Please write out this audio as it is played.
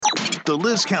The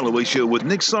Liz Calloway Show with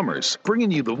Nick Summers,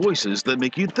 bringing you the voices that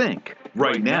make you think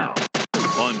right now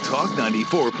on Talk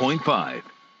 94.5.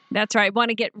 That's right. Want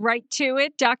to get right to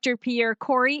it. Dr. Pierre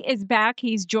Kory is back.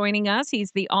 He's joining us.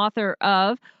 He's the author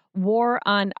of War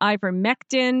on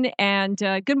Ivermectin. And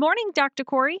good morning, Dr.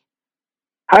 Kory.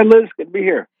 Hi, Liz. Good to be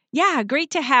here. Yeah,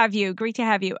 great to have you. Great to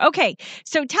have you. Okay,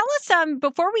 so tell us,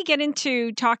 before we get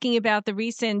into talking about the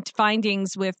recent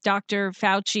findings with Dr.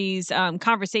 Fauci's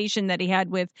conversation that he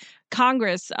had with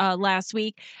Congress last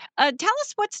week, tell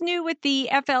us what's new with the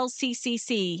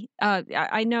FLCCC.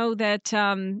 I know that,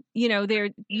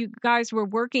 you guys were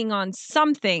working on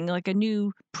something like a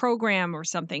new program or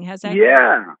something. Has that?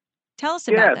 Yeah. Tell us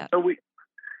about that.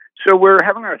 So we're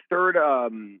having our third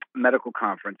medical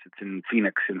conference. It's in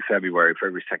Phoenix in February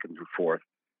 2nd through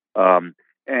 4th.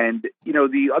 And,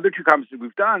 the other two conferences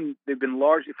we've done, they've been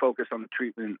largely focused on the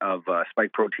treatment of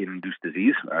spike protein-induced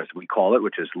disease, as we call it,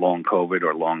 which is long COVID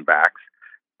or long vax.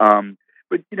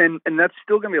 But that's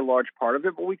still going to be a large part of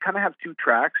it. But we kind of have two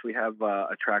tracks. We have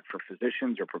a track for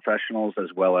physicians or professionals, as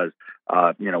well as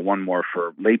one more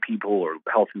for lay people or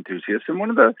health enthusiasts. And one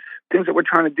of the things that we're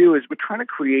trying to do is we're trying to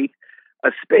create a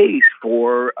space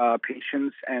for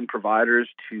patients and providers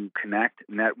to connect,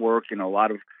 network. A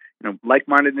lot of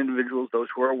like-minded individuals, those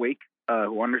who are awake,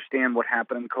 who understand what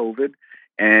happened in COVID,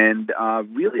 and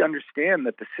really understand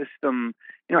that the system.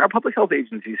 Our public health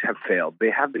agencies have failed.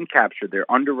 They have been captured.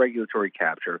 They're under regulatory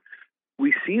capture.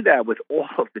 We see that with all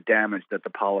of the damage that the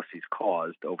policies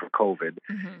caused over COVID,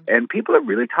 and people are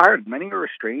really tired. Many are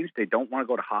estranged. They don't want to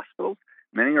go to hospitals.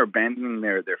 Many are abandoning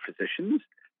their physicians.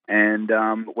 And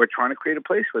we're trying to create a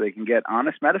place where they can get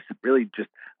honest medicine, really just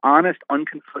honest,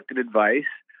 unconflicted advice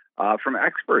from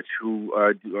experts who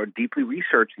are deeply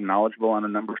researched and knowledgeable on a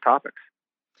number of topics.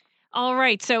 All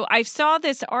right. So I saw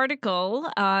this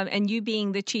article, and you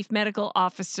being the chief medical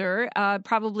officer,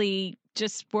 probably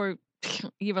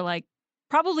you were like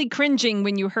probably cringing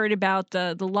when you heard about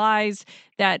the lies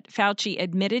that Fauci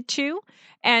admitted to.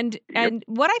 And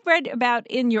what I've read about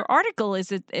in your article is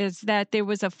that there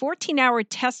was a 14-hour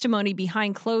testimony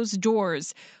behind closed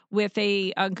doors with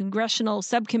a congressional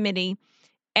subcommittee.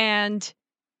 And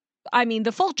I mean,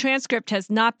 the full transcript has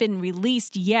not been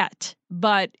released yet,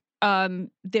 but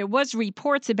there was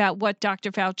reports about what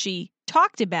Dr. Fauci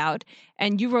talked about,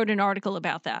 and you wrote an article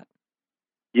about that.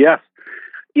 Yes.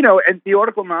 And the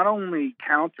article not only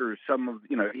counters some of,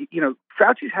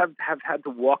 Fauci's have had to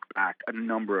walk back a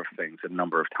number of things a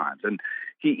number of times. And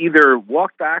he either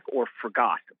walked back or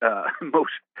forgot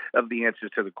most of the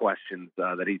answers to the questions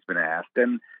that he's been asked.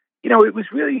 And, it was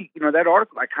really, that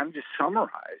article, I kind of just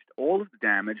summarized all of the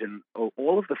damage and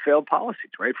all of the failed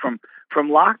policies, right? From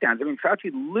lockdowns. I mean,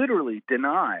 Fauci literally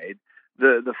denied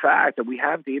the fact that we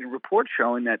have data reports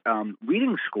showing that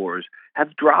reading scores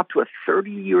have dropped to a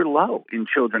 30-year low in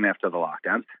children after the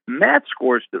lockdowns. Math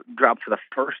scores dropped for the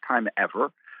first time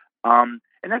ever.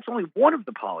 And that's only one of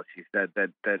the policies that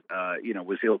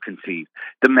was ill-conceived.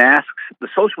 The masks, the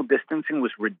social distancing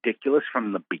was ridiculous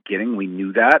from the beginning. We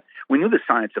knew that. We knew the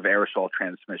science of aerosol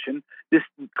transmission. This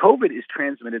COVID is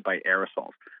transmitted by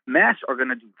aerosols. Masks are going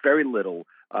to do very little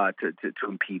to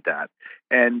impede that.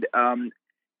 And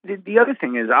the other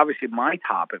thing is, obviously, my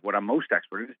topic, what I'm most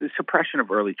expert in, is the suppression of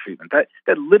early treatment.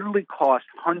 That literally cost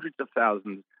hundreds of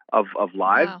thousands of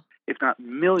lives. Wow. If not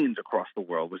millions across the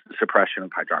world, was the suppression of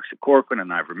hydroxychloroquine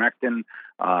and ivermectin,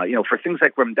 for things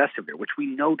like remdesivir, which we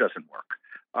know doesn't work.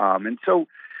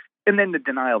 And then the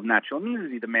denial of natural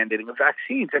immunity, the mandating of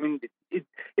vaccines. I mean,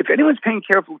 if anyone's paying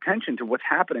careful attention to what's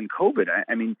happened in COVID,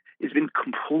 it's been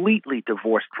completely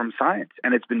divorced from science,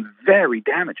 and it's been very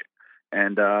damaging.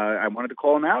 And I wanted to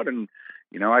call him out, and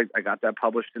I got that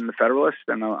published in the Federalist,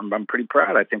 and I'm pretty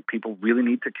proud. I think people really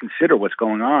need to consider what's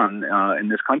going on in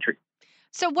this country.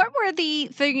 So what were the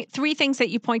three things that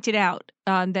you pointed out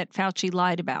that Fauci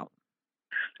lied about?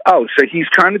 Oh, so he's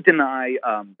trying to deny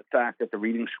the fact that the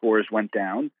reading scores went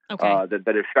down, okay.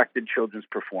 that affected children's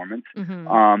performance.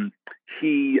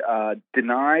 He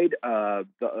denied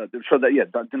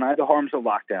denied the harms of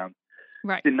lockdown,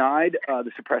 right. Denied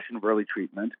the suppression of early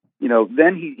treatment.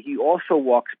 Then he also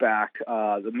walks back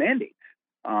the mandates.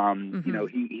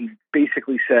 He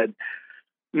basically said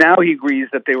now he agrees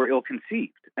that they were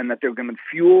ill-conceived and that they're going to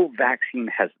fuel vaccine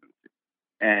hesitancy.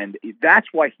 And that's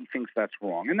why he thinks that's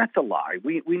wrong. And that's a lie.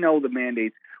 We know the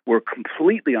mandates were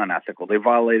completely unethical. They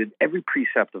violated every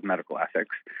precept of medical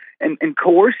ethics. And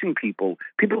coercing people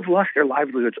have lost their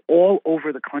livelihoods all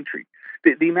over the country.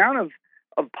 The amount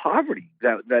of poverty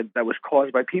that was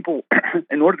caused by people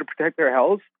in order to protect their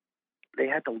health, they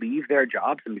had to leave their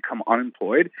jobs and become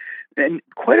unemployed. And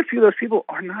quite a few of those people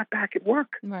are not back at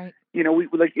work. Right.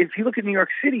 If you look at New York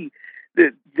City,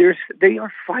 they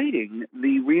are fighting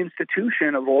the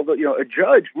reinstitution of all the, a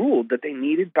judge ruled that they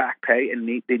needed back pay and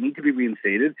they need to be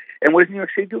reinstated. And what is New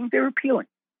York State doing? They're appealing.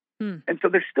 And so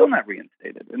they're still not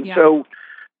reinstated. And so,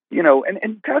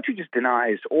 and Fauci just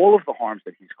denies all of the harms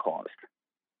that he's caused.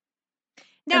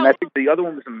 Now, and I think the other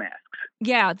one was the masks.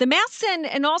 Yeah, the masks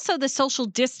and also the social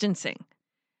distancing.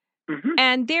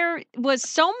 And there was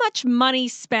so much money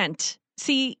spent.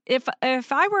 See, if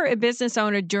I were a business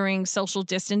owner during social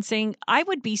distancing, I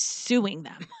would be suing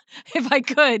them if I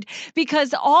could,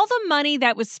 because all the money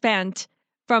that was spent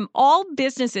from all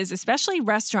businesses, especially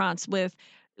restaurants, with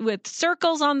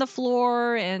circles on the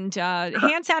floor and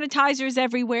hand sanitizers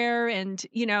everywhere and,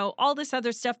 all this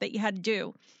other stuff that you had to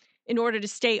do in order to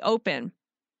stay open,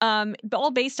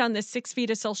 all based on the 6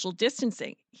 feet of social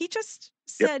distancing. He just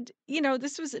said,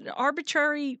 this was an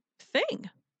arbitrary thing.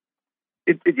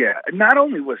 Yeah, not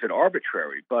only was it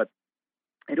arbitrary, but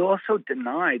it also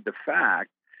denied the fact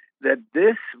that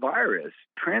this virus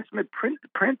transmits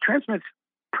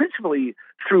principally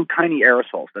through tiny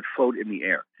aerosols that float in the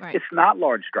air. Right. It's not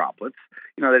large droplets,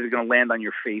 that are going to land on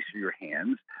your face or your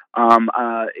hands.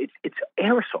 It's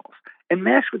aerosols. And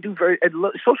masks would do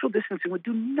social distancing would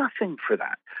do nothing for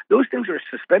that. Those things are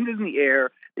suspended in the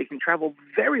air. They can travel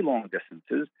very long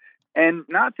distances. And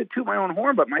not to toot my own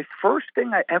horn, but my first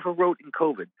thing I ever wrote in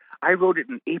COVID, I wrote it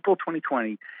in April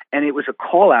 2020, and it was a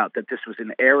call out that this was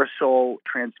an aerosol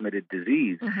transmitted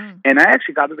disease. And I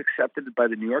actually got it accepted by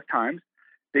the New York Times.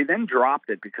 They then dropped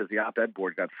it because the op-ed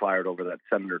board got fired over that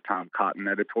Senator Tom Cotton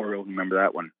editorial. Remember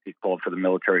that one? He called for the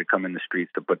military to come in the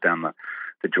streets to put down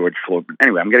the George Floyd.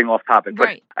 Anyway, I'm getting off topic.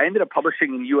 Right. But I ended up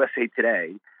publishing in USA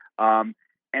Today, and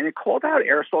it called out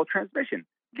aerosol transmission.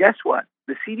 Guess what?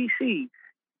 The CDC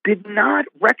did not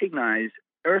recognize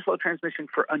aerosol transmission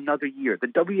for another year. The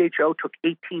WHO took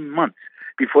 18 months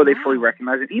before they fully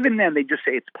recognized it. Even then, they just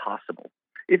say it's possible.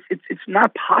 It's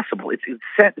not possible. It's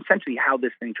essentially how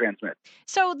this thing transmits.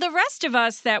 So the rest of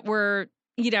us that were,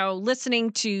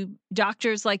 listening to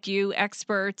doctors like you,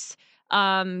 experts,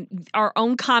 our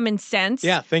own common sense.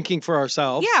 Yeah, thinking for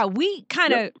ourselves. Yeah, we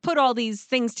kind of put all these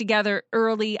things together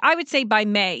early. I would say by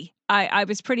May, I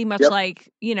was pretty much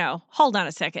like, hold on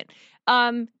a second.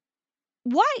 What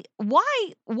do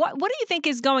you think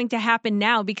is going to happen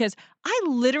now? Because I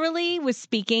literally was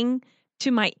speaking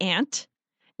to my aunt.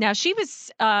 Now she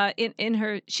was she's in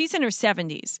her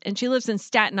 70s and she lives in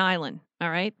Staten Island.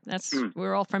 All right.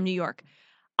 We're all from New York.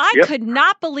 I could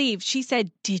not believe, she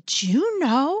said, did you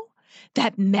know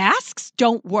that masks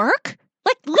don't work?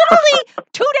 Like literally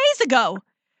 2 days ago.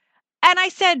 And I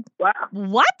said, wow.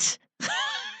 What?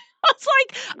 I was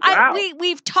like, wow.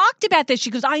 We've talked about this.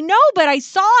 She goes, I know, but I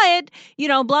saw it,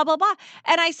 blah, blah, blah.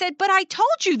 And I said, but I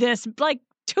told you this like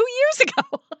 2 years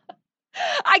ago.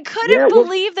 I couldn't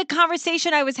believe the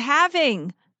conversation I was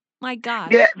having. My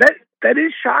gosh. Yeah, that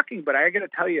is shocking. But I got to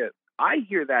tell you, I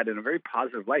hear that in a very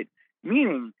positive light,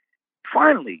 meaning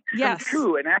finally some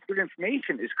true and accurate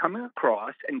information is coming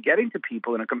across and getting to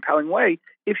people in a compelling way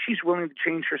if she's willing to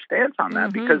change her stance on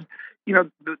that. Because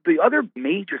the other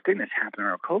major thing that's happened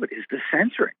around COVID is the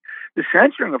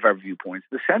censoring of our viewpoints,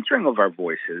 the censoring of our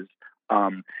voices.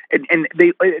 And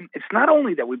it's not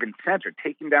only that we've been censored,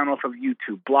 taken down off of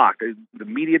YouTube, blocked. The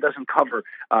media doesn't cover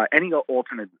any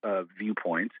alternate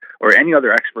viewpoints or any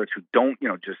other experts who don't,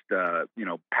 just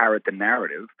parrot the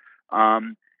narrative.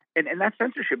 And that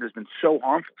censorship has been so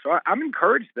harmful. So I'm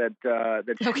encouraged that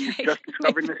she's just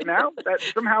discovering this now. That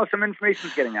somehow some information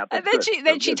is getting out there.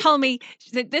 Then she told me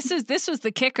that this was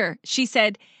the kicker. She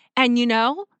said, and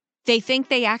they think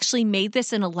they actually made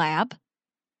this in a lab.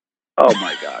 Oh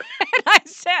my gosh! And I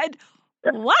said,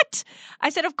 what? I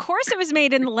said, of course it was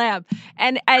made in the lab.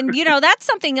 And that's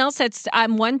something else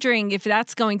I'm wondering if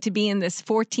that's going to be in this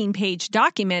 14-page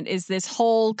document, is this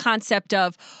whole concept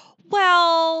of,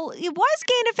 well, it was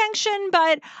gain of function,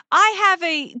 but I have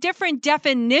a different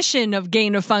definition of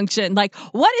gain of function. Like,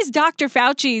 what is Dr.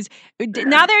 Fauci's?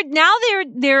 Now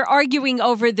they're arguing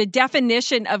over the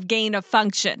definition of gain of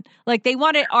function. Like, they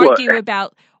want to argue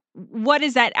about what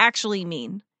does that actually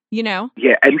mean?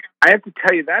 Yeah, and I have to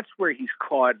tell you, that's where he's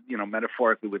caught,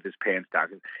 metaphorically with his pants down.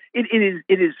 It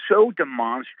is so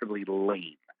demonstrably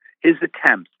lame, his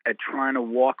attempts at trying to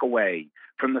walk away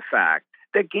from the fact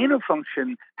that gain of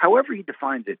function, however he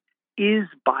defines it, is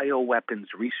bioweapons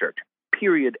research.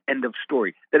 Period. End of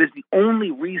story. That is the only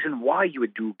reason why you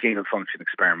would do gain of function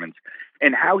experiments.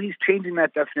 And how he's changing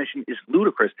that definition is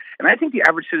ludicrous. And I think the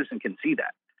average citizen can see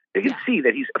that. They can see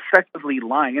that he's effectively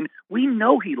lying. And we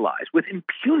know he lies with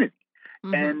impunity.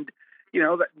 And,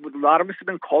 a lot of us have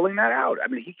been calling that out. I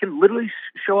mean, he can literally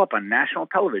show up on national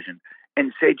television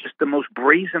and say just the most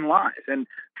brazen lies. And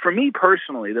for me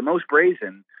personally, the most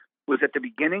brazen was at the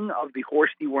beginning of the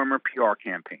horse dewormer PR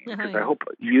campaign, because I hope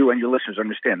you and your listeners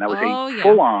understand that was a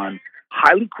full-on,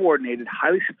 highly coordinated,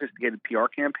 highly sophisticated PR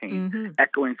campaign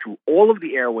echoing through all of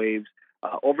the airwaves,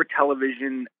 over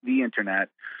television, the internet.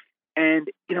 And,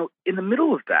 in the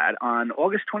middle of that, on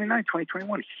August 29,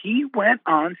 2021, he went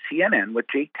on CNN with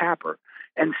Jake Tapper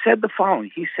and said the following.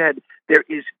 He said, there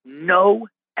is no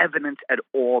evidence at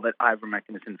all that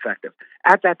ivermectin is effective.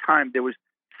 At that time, there was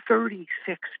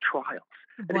 36 trials.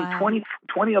 Wow. I think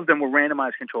 20 of them were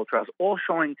randomized controlled trials, all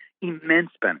showing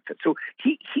immense benefit. So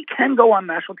he can go on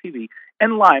national TV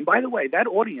and lie. And by the way, that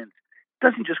audience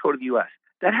doesn't just go to the U.S.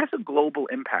 That has a global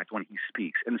impact when he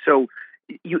speaks. And so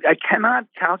I cannot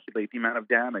calculate the amount of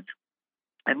damage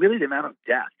and really the amount of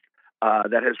death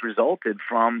that has resulted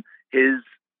from his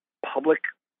public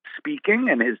speaking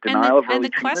and his denial of early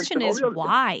treatment. And the question is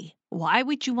why? Why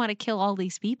would you want to kill all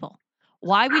these people?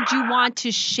 Why would you want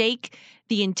to shake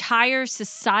the entire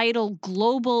societal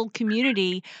global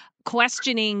community,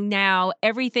 questioning now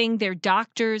everything their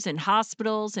doctors and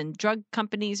hospitals and drug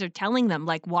companies are telling them?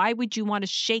 Like, why would you want to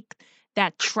shake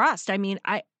that trust? I mean,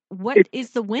 what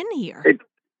is the win here?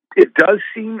 It does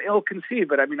seem ill-conceived,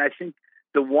 but I mean, I think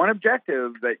the one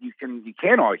objective that you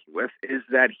can't argue with is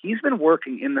that he's been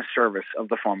working in the service of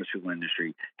the pharmaceutical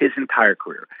industry his entire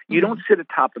career. You don't sit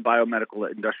atop the biomedical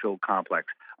industrial complex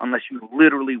unless you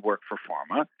literally work for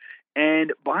pharma.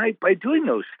 And by doing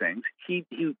those things, he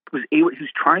was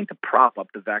trying to prop up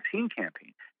the vaccine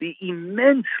campaign, the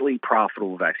immensely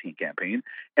profitable vaccine campaign.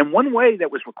 And one way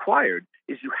that was required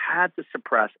is you had to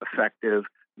suppress effective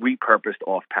repurposed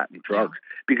off-patent drugs,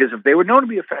 because if they were known to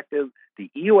be effective, the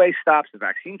EUA stops, the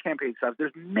vaccine campaign stops.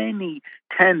 There's many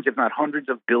tens, if not hundreds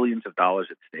of billions of dollars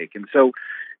at stake. And so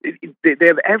they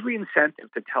have every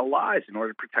incentive to tell lies in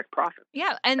order to protect profits.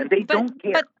 Yeah, and they don't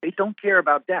care. They don't care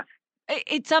about death.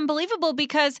 It's unbelievable,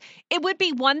 because it would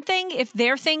be one thing if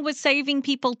their thing was saving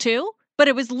people too, but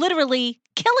it was literally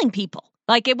killing people.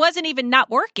 Like, it wasn't even not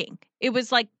working. It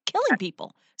was like killing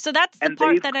people. So that's the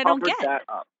part that I don't get. That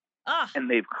up. And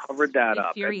they've covered that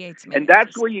up. Infuriates me. And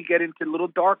that's where you get into little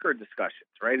darker discussions,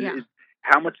 right? Yeah.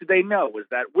 How much do they know? Was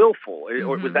that willful?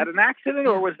 Or was that an accident,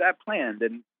 or was that planned?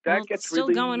 And that gets still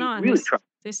really going on. Really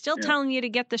they're still telling you to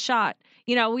get the shot.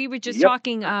 We were just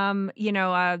talking,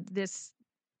 this,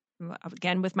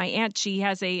 again, with my aunt. She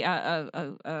has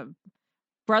a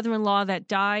brother-in-law that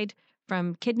died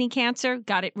from kidney cancer,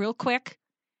 got it real quick,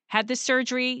 had the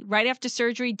surgery, right after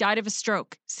surgery, died of a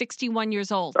stroke, 61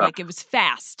 years old. Like, it was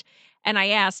fast. And I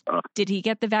asked, did he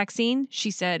get the vaccine?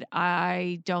 She said,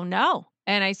 I don't know.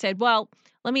 And I said, well,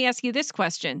 let me ask you this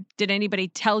question. Did anybody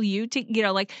tell you to,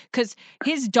 because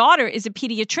his daughter is a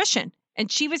pediatrician,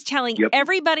 and she was telling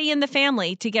everybody in the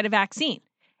family to get a vaccine.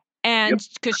 And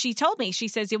because she told me, she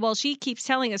says, well, she keeps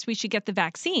telling us we should get the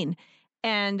vaccine.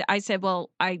 And I said,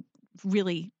 well, I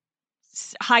really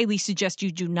highly suggest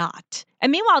you do not.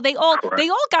 And meanwhile, they all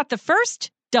got the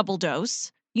first double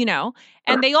dose,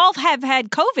 and they all have had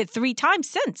COVID 3 times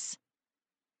since.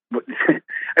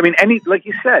 I mean, like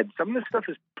you said, some of this stuff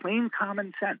is plain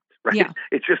common sense, right? Yeah.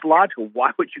 It's just logical.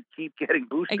 Why would you keep getting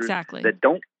boosters that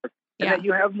don't work, and that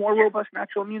you have more robust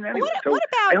natural immune anyway? What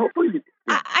about?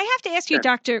 I have to ask you,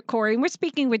 Dr. Kory, and we're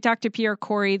speaking with Dr. Pierre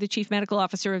Kory, the Chief Medical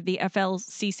Officer of the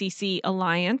FLCCC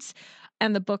Alliance,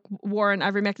 and the book War on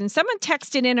Ivermectin. Someone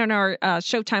texted in on our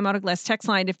Showtime Autoglass text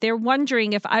line if they're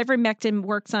wondering if ivermectin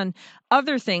works on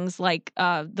other things like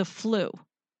the flu.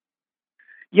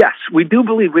 Yes, we do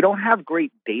believe. We don't have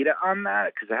great data on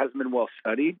that because it hasn't been well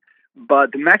studied,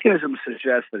 but the mechanism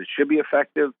suggests that it should be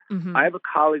effective. I have a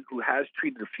colleague who has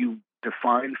treated a few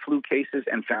defined flu cases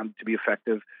and found it to be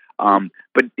effective.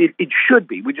 But it should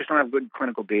be. We just don't have good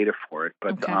clinical data for it.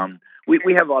 But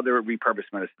we have other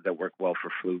repurposed medicines that work well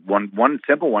for flu. One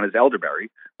simple one is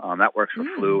elderberry. That works for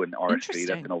flu and RSV.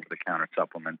 That's an over-the-counter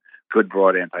supplement. Good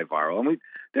broad antiviral. And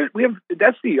we have.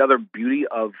 That's the other beauty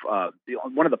of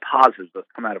one of the positives that's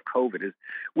come out of COVID is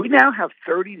we now have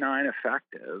 39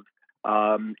 effective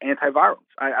antivirals.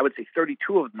 I would say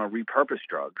 32 of them are repurposed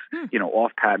drugs,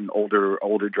 off-patent,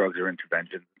 older drugs or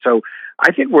interventions. So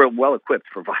I think we're well equipped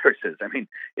for viruses. I mean,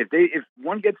 if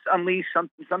one gets unleashed,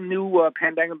 some new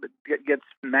pandemic gets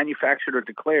manufactured or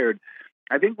declared,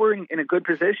 I think we're in a good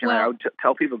position. I would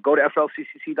tell people, go to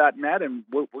FLCCC.net and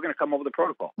we're going to come up with a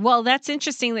protocol. Well, that's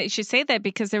interesting that you should say that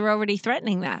because they're already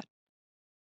threatening that.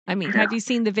 I mean, have you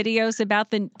seen the videos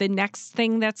about the next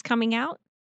thing that's coming out?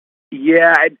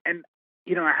 Yeah, and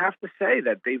I have to say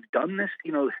that they've done this,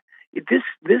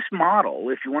 this model,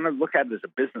 if you want to look at it as a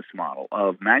business model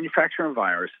of manufacturing a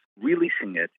virus,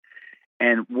 releasing it,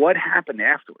 And what happened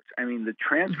afterwards? I mean, the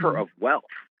transfer of wealth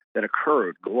that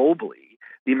occurred globally,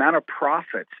 the amount of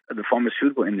profits the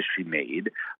pharmaceutical industry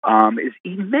made is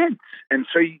immense. And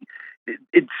so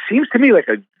it seems to me like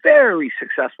a very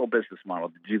successful business model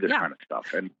to do this kind of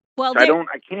stuff. And well, so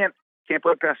I can't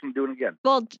put it past them doing it again.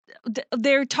 Well,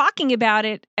 they're talking about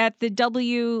it at the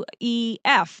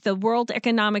WEF, the World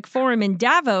Economic Forum in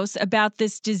Davos, about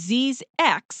this disease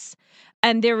X.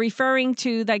 And they're referring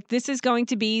to like this is going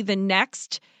to be the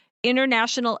next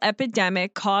international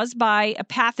epidemic caused by a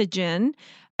pathogen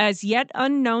as yet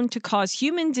unknown to cause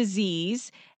human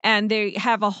disease. And they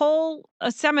have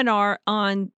a seminar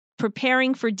on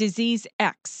preparing for disease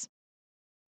X.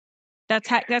 That's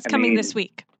coming this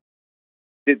week.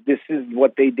 This is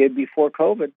what they did before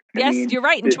COVID. Yes, you're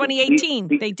right. In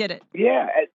 2018, they did it. Yeah,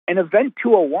 and Event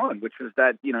 201, which was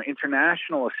that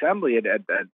international assembly at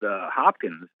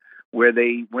Hopkins, where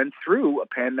they went through a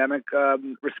pandemic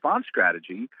response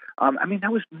strategy.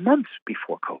 That was months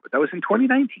before COVID. That was in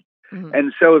 2019. Mm-hmm.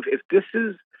 And so if this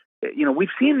is, we've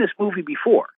seen this movie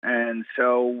before, and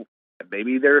so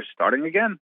maybe they're starting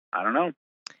again. I don't know.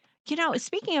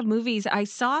 Speaking of movies, I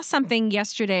saw something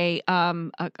yesterday,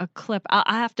 a clip.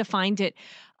 I have to find it,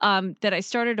 that I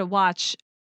started to watch.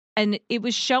 And it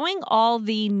was showing all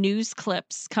the news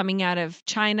clips coming out of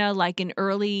China, like in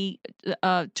early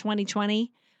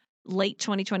 2020, late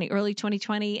 2020, early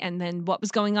 2020, and then what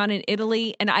was going on in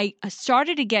Italy. And I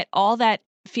started to get all that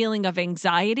feeling of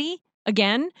anxiety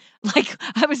again. Like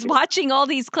I was watching all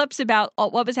these clips about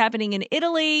what was happening in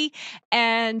Italy,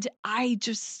 and I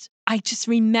just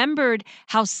remembered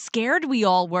how scared we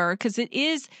all were, because it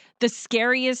is the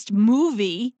scariest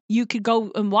movie you could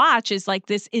go and watch, is like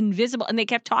this invisible, and they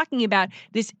kept talking about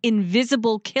this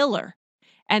invisible killer,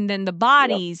 and then the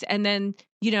bodies, and then,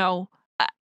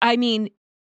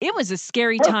 it was a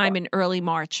scary time in early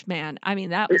March, man.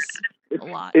 That was a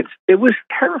lot. It was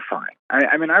terrifying.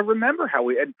 I remember how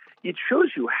and it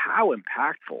shows you how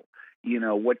impactful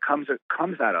what comes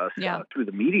at us through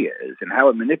the media is, and how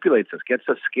it manipulates us, gets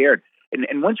us scared.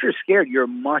 And once you're scared, you're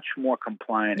much more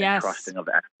compliant and trusting of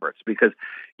experts, because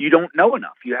you don't know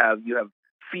enough. You have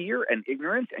fear and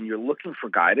ignorance, and you're looking for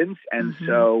guidance. And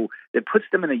so it puts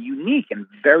them in a unique and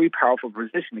very powerful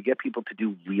position to get people to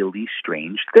do really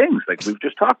strange things, like we've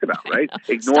just talked about, right?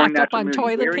 Ignoring stocked up on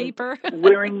toilet paper,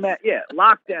 wearing that,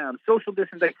 lockdown, social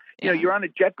distancing. You're on a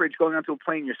jet bridge going onto a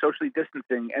plane, you're socially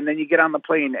distancing, and then you get on the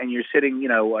plane and you're sitting,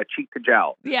 cheek to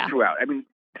jowl throughout.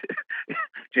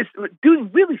 Just doing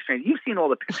really strange. You've seen all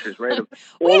the pictures, right? Of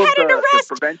all of the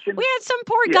prevention. We had some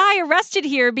poor guy arrested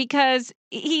here because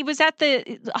he was at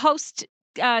the host,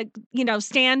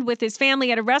 stand with his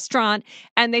family at a restaurant,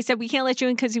 and they said, we can't let you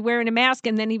in because you're wearing a mask.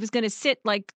 And then he was going to sit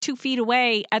like 2 feet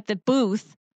away at the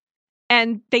booth,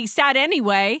 and they sat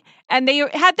anyway, and they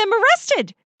had them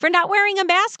arrested for not wearing a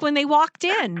mask when they walked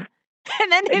in.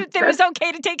 And then it was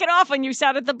okay to take it off when you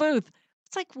sat at the booth.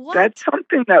 It's like, what? That's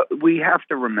something that we have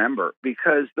to remember,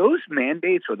 because those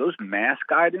mandates or those mask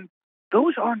guidance,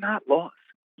 those are not laws.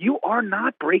 You are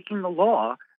not breaking the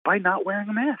law by not wearing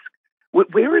a mask.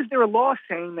 Where is there a law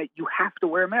saying that you have to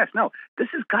wear a mask? No, this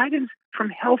is guidance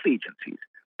from health agencies.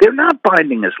 They're not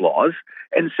binding as laws.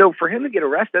 And so for him to get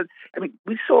arrested,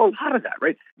 we saw a lot of that,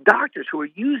 right? Doctors who are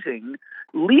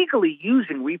legally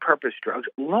using repurposed drugs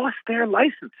lost their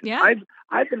licenses. Yeah.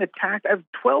 I've been attacked. I have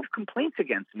 12 complaints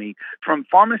against me from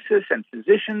pharmacists and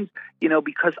physicians,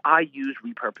 because I use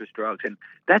repurposed drugs. And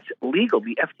that's legal.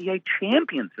 The FDA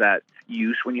champions that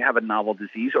use when you have a novel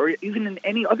disease, or even in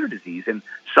any other disease. And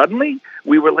suddenly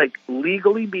we were like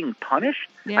legally being punished.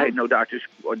 Yeah. I had no doctors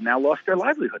who now lost their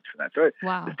livelihoods for that. So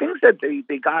wow. The things that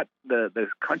they got the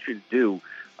country to do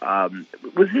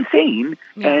was insane.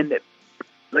 Yeah. And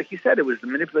like you said, it was the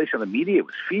manipulation of the media, it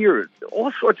was fear,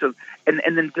 all sorts of, and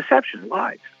then deception,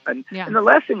 lies. And the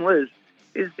last thing, Liz,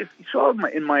 is if you saw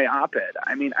in my op-ed,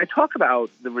 I talk about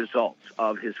the results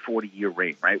of his 40-year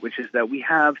reign, right? Which is that we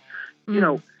have,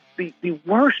 the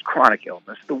worst chronic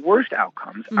illness, the worst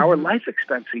outcomes. Our life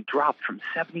expectancy dropped from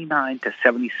 79 to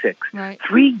 76. Right.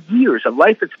 3 years of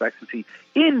life expectancy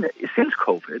since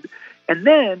COVID. And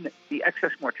then the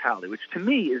excess mortality, which to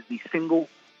me is the single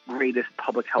greatest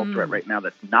public health threat right now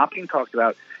that's not being talked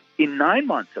about. In 9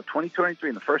 months of 2023,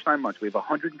 in the first 9 months, we have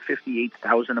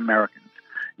 158,000 Americans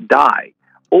die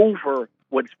over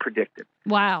what's predicted.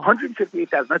 Wow.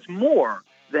 158,000. That's more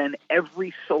than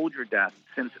every soldier death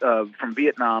since from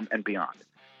Vietnam and beyond.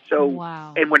 So,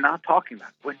 wow. And we're not talking about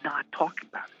it. We're not talking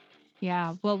about it.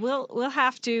 Yeah. Well, we'll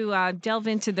have to delve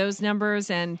into those numbers,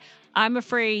 and I'm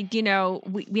afraid,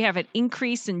 we have an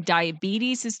increase in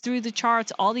diabetes is through the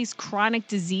charts. All these chronic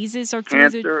diseases are through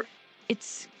Cancer.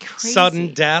 it's crazy.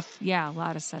 Sudden death. Yeah, a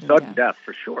lot of sudden death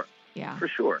for sure. Yeah, for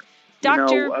sure.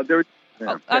 Doctor,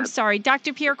 I'm sorry,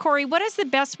 Dr. Pierre, Kory. What is the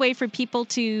best way for people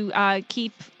to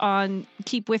keep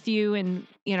with you and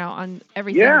on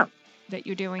everything that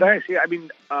you're doing? Thanks. Yeah, I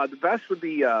mean, the best would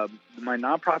be my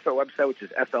nonprofit website, which is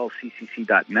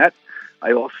FLCCC.net.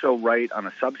 I also write on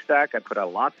a Substack. I put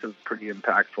out lots of pretty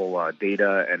impactful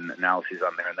data and analyses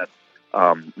on there, and that's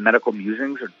Medical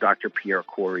Musings, or Dr. Pierre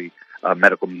Kory,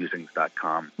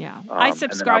 medicalmusings.com. Yeah, I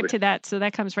subscribe to that, so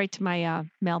that comes right to my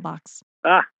mailbox.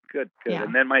 Good. Yeah.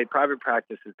 And then my private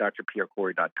practice is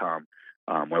drpierrekory.com,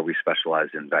 where we specialize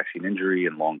in vaccine injury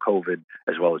and long COVID,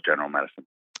 as well as general medicine.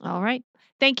 All right.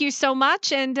 Thank you so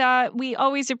much, and we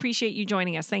always appreciate you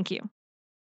joining us. Thank you.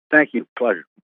 Thank you. Pleasure.